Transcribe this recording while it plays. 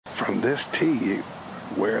from this tee,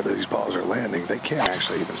 where these balls are landing, they can't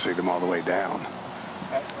actually even see them all the way down.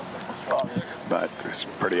 But it's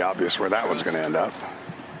pretty obvious where that one's going to end up.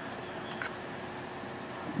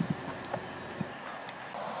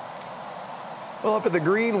 Well, up at the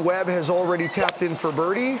green, Webb has already tapped in for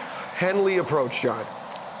birdie. Henley approach, John.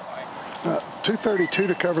 232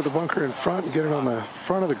 to cover the bunker in front and get it on the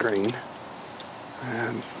front of the green.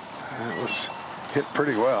 And that was hit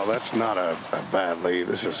pretty well. That's not a bad lead.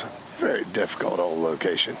 This is a very difficult old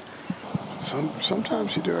location.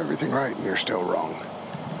 Sometimes you do everything right and you're still wrong.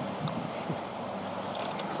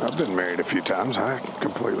 I've been married a few times. I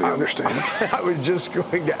completely understand. I was just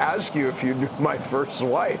going to ask you if you knew my first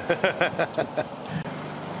wife.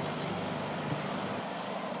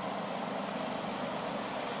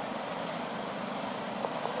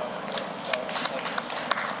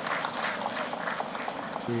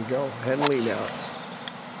 Here you go, Henley now.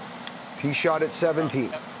 Tee shot at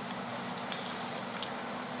 17.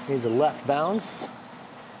 Needs a left bounce.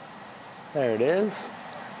 There it is.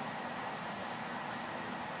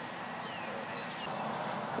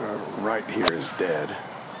 Right here is dead.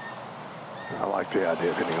 I like the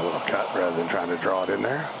idea of hitting a little cut rather than trying to draw it in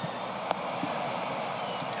there.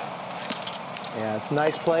 Yeah, it's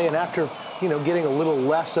nice play, and after, you know, getting a little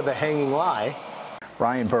less of a hanging lie.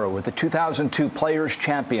 Ryan Burrow with the 2002 Players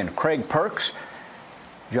Champion Craig Perks.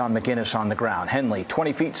 John McGinnis on the ground. Henley,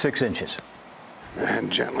 20 feet 6 inches.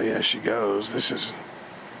 And gently as she goes, this is,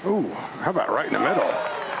 ooh, how about right in the middle?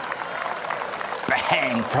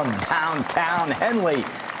 Bang from downtown. Henley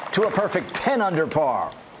to a perfect 10 under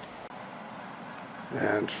par.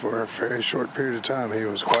 And for a very short period of time, he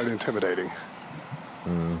was quite intimidating.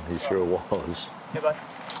 He sure was.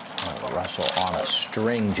 Oh, Russell on a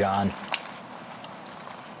string, John.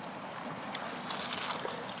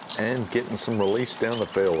 And getting some release down the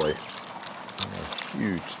fairway. A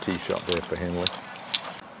huge tee shot there for Henley.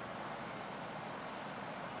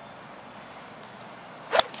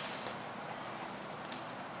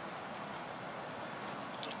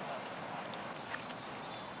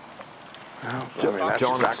 Well, I mean, that's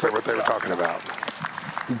exactly what they were talking about.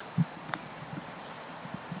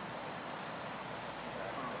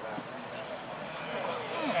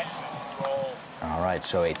 All right,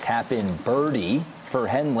 so a tap-in birdie for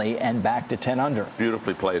Henley and back to 10 under.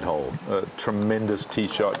 Beautifully played hole. A tremendous tee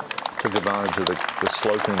shot. Took advantage of the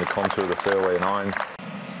slope and the contour of the fairway and iron.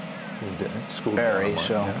 Barry,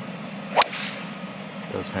 so. Yeah.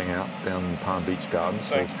 Does hang out down in Palm Beach Gardens,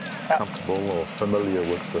 so comfortable or familiar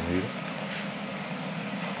with Bermuda.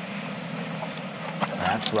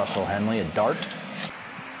 That's Russell Henley, a dart.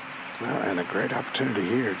 Well, and a great opportunity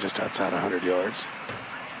here, just outside 100 yards.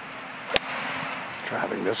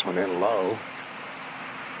 Driving this one in low.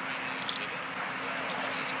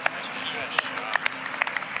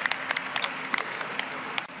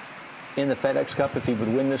 In the FedEx Cup, if he would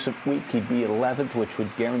win this week, he'd be 11th, which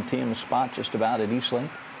would guarantee him a spot just about at East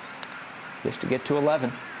Link. Just to get to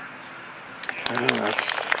 11. And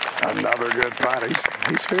that's another good putt.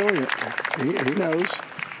 He's feeling it. He knows.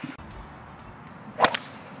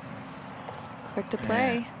 Quick to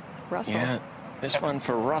play, Russell. Yeah, this one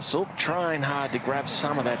for Russell, trying hard to grab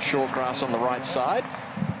some of that short grass on the right side.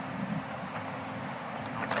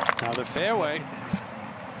 Now the fairway.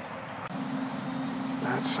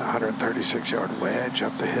 That's a 136-yard wedge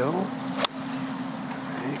up the hill.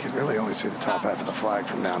 You can really only see the top half of the flag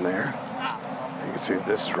from down there. You can see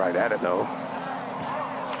this is right at it, though.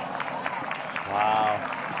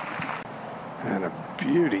 Wow. And a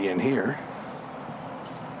beauty in here.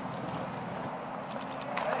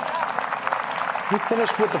 He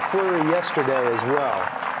finished with the flurry yesterday as well,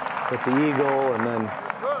 with the eagle and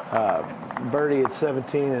then birdie at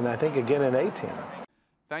 17 and I think again at 18.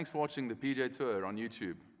 Thanks for watching the PGA Tour on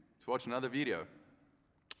YouTube. To watch another video,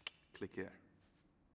 click here.